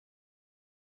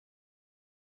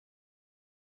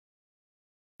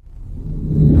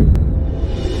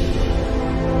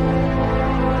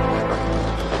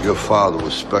father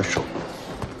was special. To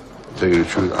tell you the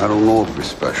truth, I don't know if we're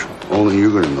special. Only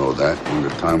you're gonna know that when the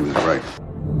time is right.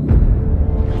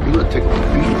 You're gonna take a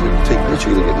beat, you're gonna take this,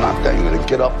 you're gonna get knocked out, you're gonna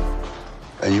get up,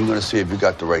 and you're gonna see if you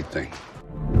got the right thing.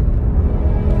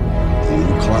 And when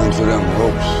you climb through them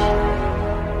ropes,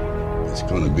 it's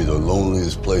gonna be the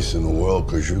loneliest place in the world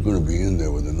because you're gonna be in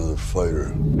there with another fighter.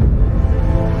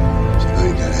 So now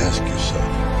you gotta ask yourself,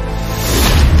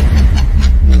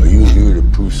 are you here to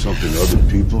prove something to other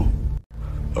people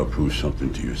or prove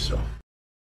something to yourself?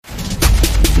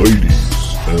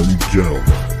 Ladies and gentlemen,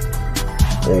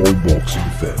 all boxing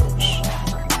fans,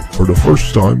 for the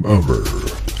first time ever,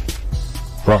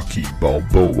 Rocky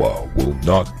Balboa will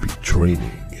not be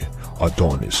training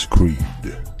Adonis Creed.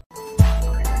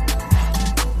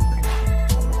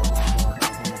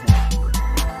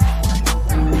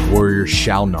 A warrior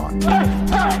shall not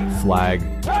flag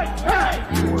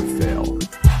nor fail.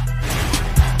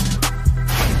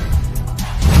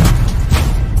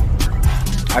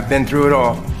 I've been through it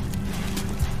all.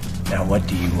 Now what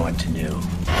do you want to know?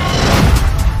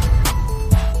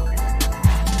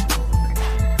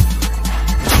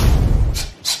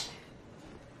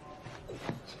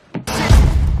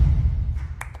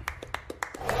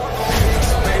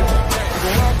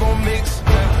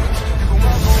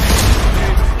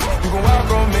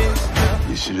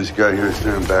 You see this guy here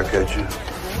staring back at you?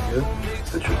 Yeah.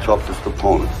 That's your toughest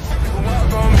opponent.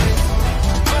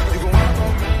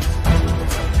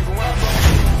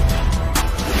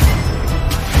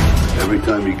 Every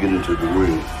time you get into the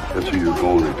ring, that's who you're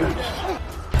going against.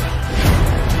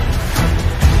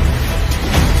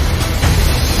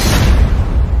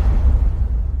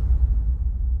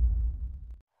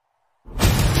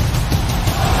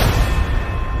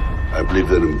 I believe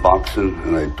that in boxing,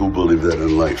 and I do believe that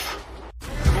in life.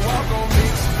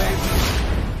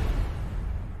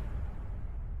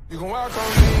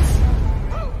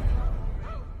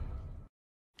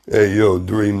 Hey, yo,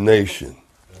 Dream Nation.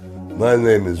 My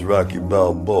name is Rocky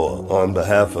Balboa on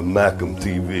behalf of Macam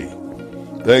TV.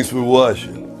 Thanks for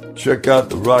watching. Check out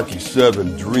the Rocky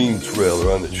 7 Dream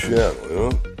trailer on the channel, you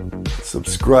know?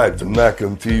 Subscribe to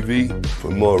Macam TV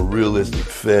for more realistic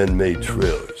fan-made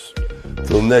trailers.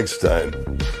 Till next time,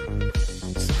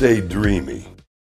 stay dreamy.